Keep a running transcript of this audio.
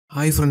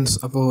Hi friends,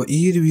 അപ്പോൾ ഈ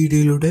ഒരു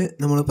വീഡിയോയിലൂടെ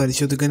നമ്മൾ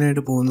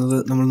പരിശോധിക്കാനായിട്ട്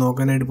പോകുന്നത്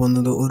നോക്കാനായിട്ട്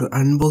പോകുന്നത് ഒരു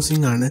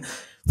അൺബോക്സിംഗ് ആണ്.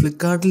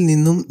 ഫ്ലിപ്കാർട്ടിൽ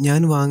നിന്നും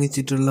ഞാൻ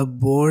വാങ്ങിച്ചിട്ടുള്ള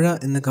ബോയ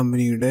എന്ന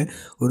കമ്പനിയുടെ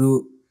ഒരു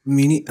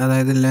മിനി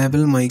അതായത്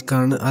ലേബൽ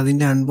മൈക്കാണ്.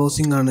 അതിൻ്റെ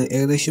അൺബോക്സിംഗ് ആണ്.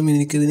 ഏകദേശം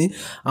എനിക്കിതിന്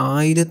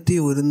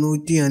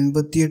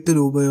 1158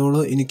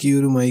 രൂപയോളം എനിക്ക് ഈ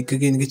ഒരു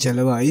മൈക്കൊക്കെ എനിക്ക്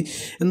ചിലവായി.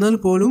 എന്നാൽ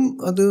പോലും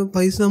അത്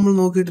പൈസ നമ്മൾ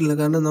നോക്കിയിട്ടില്ല.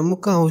 കാരണം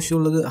നമുക്ക്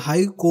ആവശ്യമുള്ളത് ഹൈ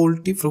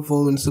ക്വാളിറ്റി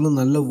പെർഫോമൻസിൽ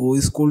നല്ല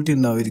വോയിസ് ക്വാളിറ്റി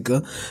ഉണ്ടായിരിക്കുക.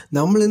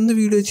 നമ്മൾ എന്ത്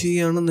വീഡിയോ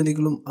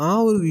ചെയ്യുകയാണെന്നുണ്ടെങ്കിലും ആ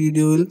ഒരു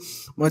വീഡിയോയിൽ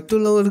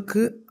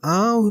മറ്റുള്ളവർക്ക്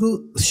ആ ഒരു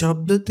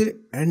ശബ്ദത്തിൽ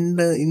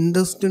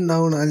ഇൻട്രസ്റ്റ്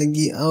ഉണ്ടാവണം,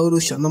 അല്ലെങ്കിൽ ആ ഒരു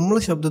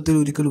നമ്മളെ ശബ്ദത്തിൽ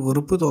ഒരിക്കലും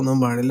വെറുപ്പ് തോന്നാൻ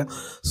പാടില്ല.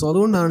 സോ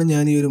അതുകൊണ്ടാണ്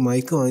ഞാൻ ഈ ഒരു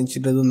മൈക്ക്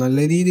വാങ്ങിച്ചിട്ടത്. നല്ല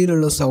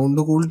രീതിയിലുള്ള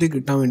സൗണ്ട് ക്വാളിറ്റി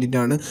കിട്ടാൻ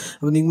വേണ്ടിയിട്ടാണ്.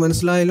 അപ്പോൾ നിങ്ങൾക്ക്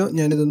മനസ്സിലായല്ലോ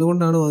ഞാനിത്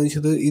എന്തുകൊണ്ടാണ്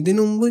വാങ്ങിച്ചത്.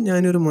 ഇതിനു മുമ്പ്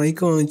ഞാനൊരു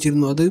മൈക്ക്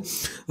വാങ്ങിച്ചിരുന്നു. അത്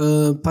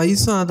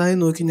പൈസ ആദായം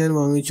നോക്കി ഞാൻ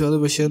വാങ്ങിച്ചു. അത്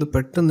പക്ഷേ അത്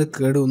പെട്ടെന്ന്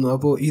കേടുവന്നു.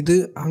 അപ്പോൾ ഇത്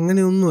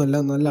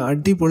അങ്ങനെയൊന്നുമല്ല, നല്ല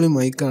അടിപൊളി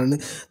മൈക്കാണ്.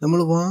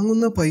 നമ്മൾ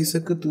വാങ്ങുന്ന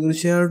പൈസക്ക്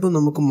തീർച്ചയായിട്ടും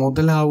നമുക്ക്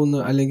മുതലാവുന്ന,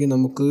 അല്ലെങ്കിൽ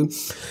നമുക്ക്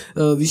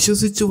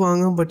വിശ്വസിച്ച്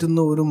വാങ്ങാൻ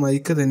പറ്റുന്ന ഒരു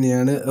മൈക്ക്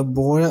തന്നെയാണ്.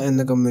 ബോയ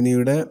എന്ന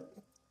കമ്പനിയുടെ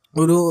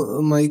ഒരു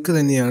മൈക്ക്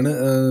തന്നെയാണ്.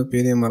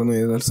 പേര് ഞാൻ മറന്നു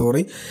പോയതാൽ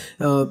സോറി.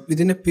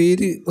 ഇതിൻ്റെ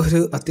പേര്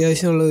ഒരു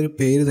അത്യാവശ്യമുള്ള ഒരു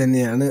പേര്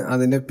തന്നെയാണ്.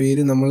 അതിൻ്റെ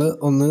പേര്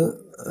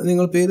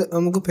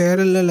നമുക്ക്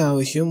പേരല്ലല്ലോ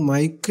ആവശ്യം,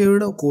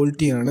 മൈക്കയുടെ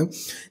ക്വാളിറ്റിയാണ്.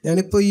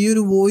 ഞാനിപ്പോൾ ഈ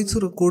ഒരു വോയിസ്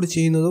റെക്കോർഡ്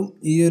ചെയ്യുന്നതും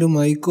ഈ ഒരു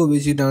മൈക്ക്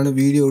ഉപയോഗിച്ചിട്ടാണ്.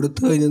 വീഡിയോ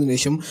എടുത്തു കഴിഞ്ഞതിന്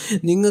ശേഷം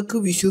നിങ്ങൾക്ക്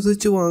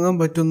വിശ്വസിച്ച് വാങ്ങാൻ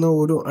പറ്റുന്ന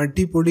ഒരു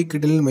അടിപൊളി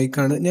കിടൽ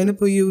മൈക്കാണ്.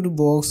 ഞാനിപ്പോൾ ഈ ഒരു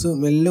ബോക്സ്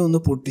മെല്ലെ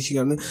ഒന്ന്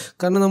പൊട്ടിക്കുകയാണ്.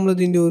 കാരണം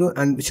നമ്മളിതിൻ്റെ ഒരു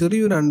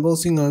ചെറിയൊരു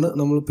അൺബോക്സിംഗ് ആണ്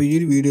നമ്മളിപ്പോൾ ഈ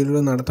ഒരു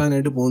വീഡിയോയിലൂടെ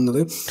നടത്താനായിട്ട്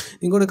പോകുന്നത്.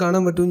 നിങ്ങൾക്കൂടെ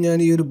കാണാൻ പറ്റും, ഞാൻ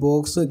ഈ ഒരു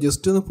ബോക്സ്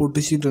ജസ്റ്റ് ഒന്ന്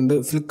പൊട്ടിച്ചിട്ടുണ്ട്.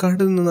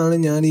 ഫ്ലിപ്കാർട്ടിൽ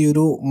നിന്നാണ് ഞാൻ ഈ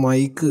ഒരു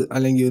മൈക്ക്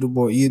അല്ലെങ്കിൽ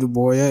ഈ ഒരു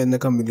ബോയ എന്ന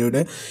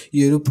കമ്പനിയുടെ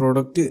ഈ ഒരു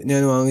പ്രോഡക്റ്റ്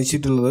ഞാൻ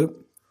വാങ്ങിച്ചിട്ടുള്ളത്.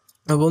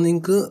 അപ്പോൾ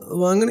നിങ്ങൾക്ക്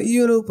ഈ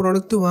ഒരു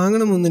പ്രോഡക്റ്റ്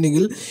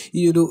വാങ്ങണമെന്നുണ്ടെങ്കിൽ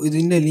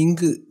ഇതിൻ്റെ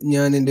ലിങ്ക്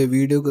ഞാൻ എൻ്റെ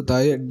വീഡിയോക്ക്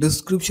താഴെ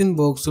ഡിസ്ക്രിപ്ഷൻ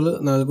ബോക്സിൽ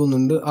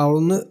നൽകുന്നുണ്ട്.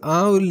 അവിടുന്ന് ആ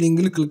ഒരു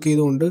ലിങ്കിൽ ക്ലിക്ക്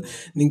ചെയ്തുകൊണ്ട്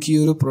നിങ്ങൾക്ക് ഈ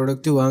ഒരു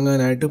പ്രോഡക്റ്റ്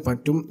വാങ്ങാനായിട്ട്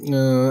പറ്റും.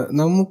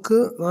 നമുക്ക്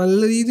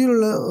നല്ല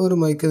രീതിയിലുള്ള ഒരു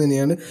മൈക്ക്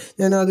തന്നെയാണ്.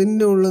 ഞാൻ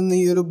അതിൻ്റെ ഉള്ളിൽ നിന്ന്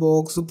ഈ ഒരു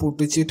ബോക്സ്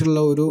പൊട്ടിച്ചിട്ടുള്ള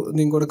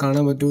നിങ്ങൾക്കൂടെ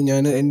കാണാൻ പറ്റും.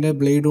 ഞാൻ എൻ്റെ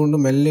ബ്ലേഡ് കൊണ്ട്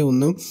മെല്ലെ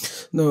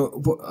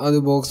അത്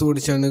ബോക്സ്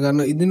പൊടിച്ചാണ്.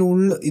 കാരണം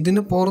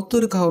ഇതിന്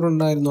പുറത്തൊരു കവർ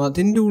ഉണ്ടായിരുന്നു.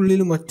 അതിൻ്റെ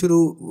ഉള്ളിൽ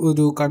മറ്റൊരു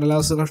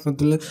കടലാസ്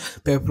കഷ്ണത്തിൽ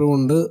പേപ്പർ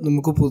കൊണ്ട്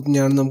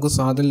നമുക്ക്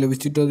സാധനം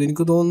ലഭിച്ചിട്ട്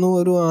അതെനിക്ക് തോന്നുന്നു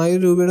ഒരു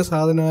 1000 രൂപയുടെ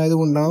സാധനം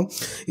ആയതുകൊണ്ടാണ്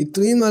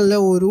ഇത്രയും നല്ല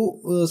ഒരു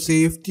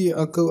സേഫ്റ്റി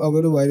ഒക്കെ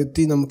അവർ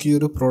വരുത്തി നമുക്ക് ഈ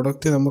ഒരു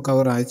പ്രോഡക്റ്റ്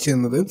അവർ അയച്ചു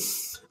തന്നത്.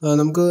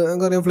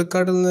 നമുക്കറിയാം,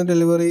 ഫ്ലിപ്കാർട്ടിൽ നിന്ന്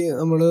ഡെലിവറി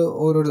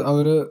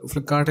അവർ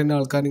ഫ്ലിപ്കാർട്ടിൻ്റെ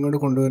ആൾക്കാർ ഇങ്ങോട്ട്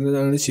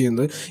കൊണ്ടുവരുന്നതാണ്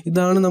ചെയ്യുന്നത്.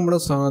 ഇതാണ്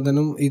നമ്മുടെ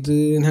സാധനം.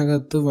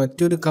 ഇതിനകത്ത്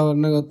മറ്റൊരു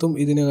കവറിനകത്തും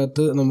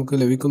ഇതിനകത്ത്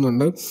നമുക്ക്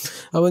ലഭിക്കുന്നുണ്ട്.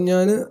 അപ്പോൾ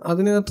ഞാൻ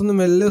അതിനകത്തുനിന്ന്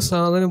മെല്ലെ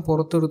സാധനം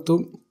പുറത്തെടുത്തു.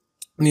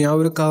 ഇനി ആ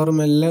ഒരു കവർ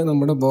മെല്ലെ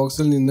നമ്മുടെ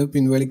ബോക്സിൽ നിന്ന്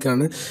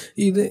പിൻവലിക്കുകയാണ്.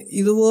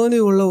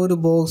 ഇതുപോലെയുള്ള ഒരു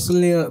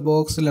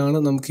ബോക്സിലാണ്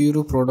നമുക്ക് ഈ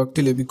ഒരു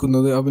പ്രോഡക്റ്റ്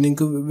ലഭിക്കുന്നത്. അപ്പോൾ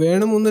നിങ്ങൾക്ക്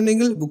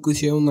വേണമെന്നുണ്ടെങ്കിൽ ബുക്ക്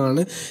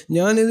ചെയ്യാവുന്നതാണ്.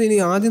 ഞാനിത് ഇനി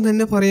ആദ്യം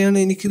തന്നെ പറയുകയാണ്,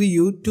 എനിക്കിത്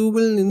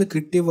യൂട്യൂബിൽ നിന്ന്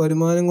കിട്ടിയ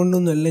വരുമാനം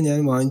കൊണ്ടൊന്നുമല്ല ഞാൻ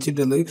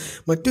വാങ്ങിച്ചിട്ടുള്ളത്.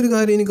 മറ്റൊരു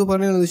കാര്യം എനിക്ക്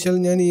പറയാനുള്ളത് വെച്ചാൽ,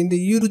 ഞാൻ എൻ്റെ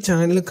ഈ ഒരു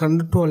ചാനൽ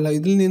കണ്ടിട്ടുമല്ല,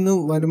 ഇതിൽ നിന്ന്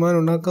വരുമാനം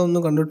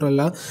ഉണ്ടാക്കാമെന്ന്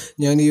കണ്ടിട്ടുമല്ല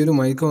ഞാൻ ഈ ഒരു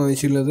മൈക്ക്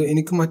വാങ്ങിച്ചിട്ടുള്ളത്.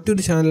 എനിക്ക്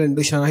മറ്റൊരു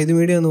ചാനലുണ്ട്, ഷാഹിദ്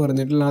മീഡിയ എന്ന്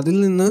പറഞ്ഞിട്ടുള്ള. അതിൽ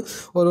നിന്ന്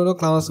ഓരോരോ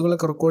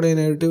ക്ലാസ്സുകളൊക്കെ റെക്കോർഡ്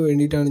ചെയ്യാനായിട്ട്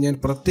വേണ്ടിയിട്ടാണ് ഞാൻ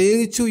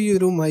പ്രത്യേകിച്ച് ഈ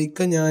ഒരു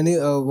മൈക്ക് ഞാൻ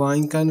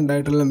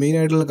വാങ്ങിക്കാനുണ്ടായിട്ടുള്ള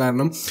മെയിനായിട്ടുള്ള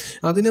കാരണം,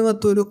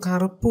 അതിനകത്ത് ഒരു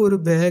കറുപ്പ് ഒരു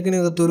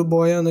ബാഗിനകത്ത് ഒരു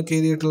ബോയ എന്നൊക്കെ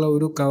എഴുതിയിട്ടുള്ള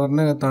ഒരു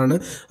കവറിനകത്താണ്,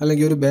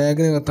 അല്ലെങ്കിൽ ഒരു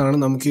ബാഗിനകത്താണ്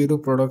നമുക്ക് ഈ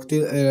ഒരു പ്രൊഡക്റ്റ്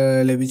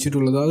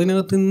ലഭിച്ചിട്ടുള്ളത്.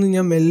 അതിനകത്ത് നിന്ന്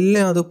ഞാൻ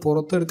മെല്ലെ അത്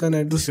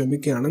പുറത്തെടുക്കാനായിട്ട്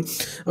ശ്രമിക്കുകയാണ്.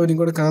 അപ്പോൾ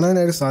നിങ്ങൾക്കൂടെ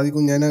കാണാനായിട്ട്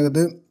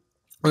സാധിക്കും.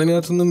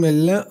 അതിനകത്തുനിന്ന്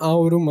മെല്ലെ ആ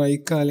ഒരു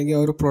മൈക്ക് അല്ലെങ്കിൽ ആ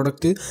ഒരു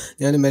പ്രൊഡക്റ്റ്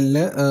ഞാൻ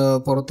മെല്ലെ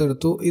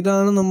പുറത്തെടുത്തു.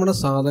 ഇതാണ് നമ്മുടെ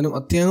സാധനം.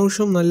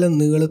 അത്യാവശ്യം നല്ല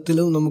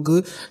നീളത്തിലും നമുക്ക്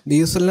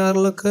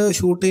DSLR-ലൊക്കെ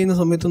ഷൂട്ട് ചെയ്യുന്ന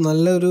സമയത്ത്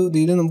നല്ലൊരു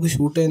രീതിയിൽ നമുക്ക്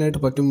ഷൂട്ട്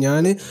ചെയ്യാനായിട്ട് പറ്റും.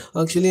 ഞാൻ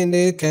ആക്ച്വലി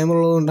എൻ്റെ ക്യാമറ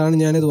ഉള്ളതുകൊണ്ടാണ്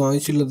ഞാനിത്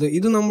വാങ്ങിച്ചിട്ടുള്ളത്.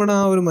 ഇത് നമ്മുടെ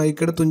ആ ഒരു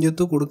മൈക്കയുടെ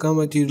തുഞ്ചത്ത് കൊടുക്കാൻ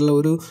പറ്റിയിട്ടുള്ള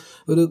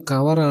ഒരു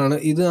കവറാണ്.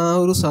 ഇത് ആ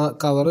ഒരു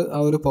കവർ,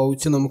 ആ ഒരു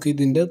പൗച്ച് നമുക്ക്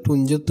ഇതിൻ്റെ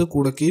തുഞ്ചത്ത്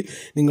കുടക്കി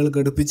നിങ്ങൾ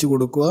ഘടിപ്പിച്ച്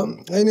കൊടുക്കുക.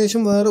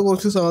 അതിനുശേഷം വേറെ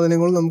കുറച്ച്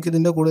സാധനങ്ങൾ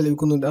നമുക്കിതിൻ്റെ കൂടെ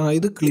ലഭിക്കുന്നുണ്ട്.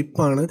 ഇത്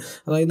ക്ലിപ്പാണ്.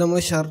 അതായത്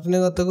നമ്മൾ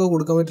ഷർട്ടിനകത്തൊക്കെ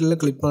കൊടുക്കാൻ പറ്റുന്ന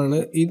ക്ലിപ്പാണ്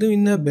ഇത്.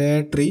 പിന്നെ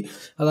ബാറ്ററി,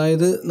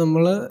 അതായത്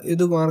നമ്മൾ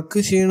ഇത് വർക്ക്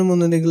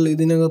ചെയ്യണമെന്നുണ്ടെങ്കിൽ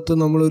ഇതിനകത്ത്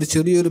നമ്മളൊരു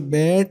ചെറിയൊരു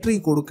ബാറ്ററി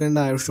കൊടുക്കേണ്ട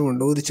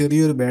ആവശ്യമുണ്ട്. ഒരു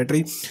ചെറിയൊരു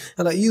ബാറ്ററി,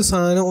 ഈ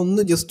സാധനം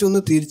ജസ്റ്റ്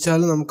ഒന്ന്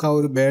തിരിച്ചാൽ നമുക്ക് ആ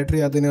ഒരു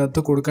ബാറ്ററി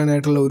അതിനകത്ത്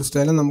കൊടുക്കാനായിട്ടുള്ള ഒരു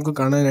സ്ഥലം നമുക്ക്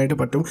കാണാനായിട്ട്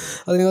പറ്റും.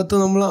 അതിനകത്ത്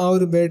നമ്മൾ ആ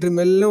ഒരു ബാറ്ററി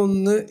മെല്ലെ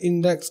ഒന്ന്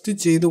ഇൻഡെക്സ്റ്റ്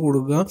ചെയ്ത്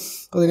കൊടുക്കുക.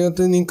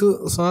 അതിനകത്ത് നിങ്ങൾക്ക്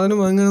സാധനം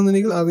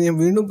വാങ്ങണമെന്നുണ്ടെങ്കിൽ അത് ഞാൻ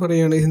വീണ്ടും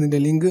പറയുകയാണ്,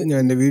 ഇതിൻ്റെ ലിങ്ക് ഞാൻ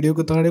എൻ്റെ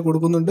വീഡിയോക്ക് താഴെ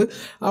കൊടുക്കുന്നുണ്ട്.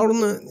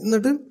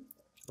 എന്നിട്ട്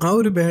ആ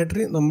ഒരു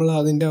ബാറ്ററി നമ്മൾ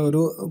അതിൻ്റെ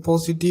ഒരു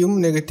പോസിറ്റീവും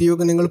നെഗറ്റീവും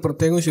ഒക്കെ നിങ്ങൾ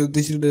പ്രത്യേകം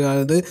ശ്രദ്ധിച്ചിട്ട്,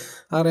 അതായത്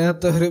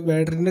അറിയാത്തവർ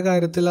ബാറ്ററിൻ്റെ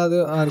കാര്യത്തിൽ അത്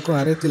ആർക്കും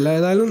അറിയത്തില്ല.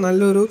 ഏതായാലും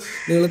നല്ലൊരു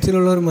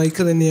നീളത്തിലുള്ള ഒരു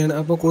മൈക്ക് തന്നെയാണ്.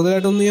 അപ്പോൾ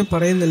കൂടുതലായിട്ടൊന്നും ഞാൻ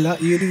പറയുന്നില്ല.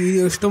 ഈ ഒരു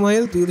വീഡിയോ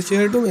ഇഷ്ടമായാൽ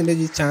തീർച്ചയായിട്ടും എൻ്റെ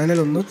ഈ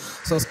ചാനലൊന്ന്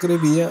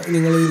സബ്സ്ക്രൈബ് ചെയ്യുക.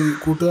 നിങ്ങൾ ഈ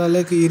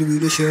കൂട്ടുകാരിലേക്ക് ഈ ഒരു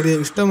വീഡിയോ ഷെയർ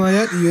ചെയ്യുക.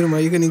 ഇഷ്ടമായാൽ ഈ ഒരു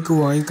മൈക്ക് നിങ്ങൾക്ക്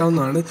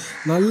വാങ്ങിക്കാവുന്നതാണ്.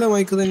 നല്ല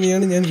മൈക്ക്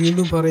തന്നെയാണ്. ഞാൻ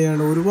വീണ്ടും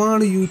പറയുകയാണ്,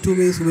 ഒരുപാട്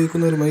യൂട്യൂബേഴ്സ്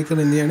ഉപയോഗിക്കുന്ന ഒരു മൈക്ക്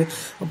തന്നെയാണ്.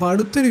 അപ്പോൾ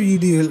അടുത്തൊരു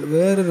വീഡിയോയിൽ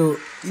വേറൊരു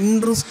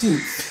ഇൻട്രസ്റ്റിംഗ്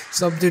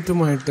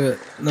സബ്ജക്റ്റുമായിട്ട്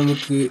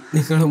നമുക്ക്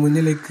നിങ്ങളുടെ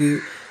മുന്നിലേക്ക്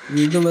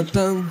വീണ്ടും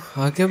എത്താം.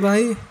 Okay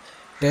bye,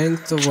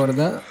 thanks for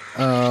the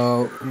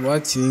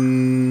watching.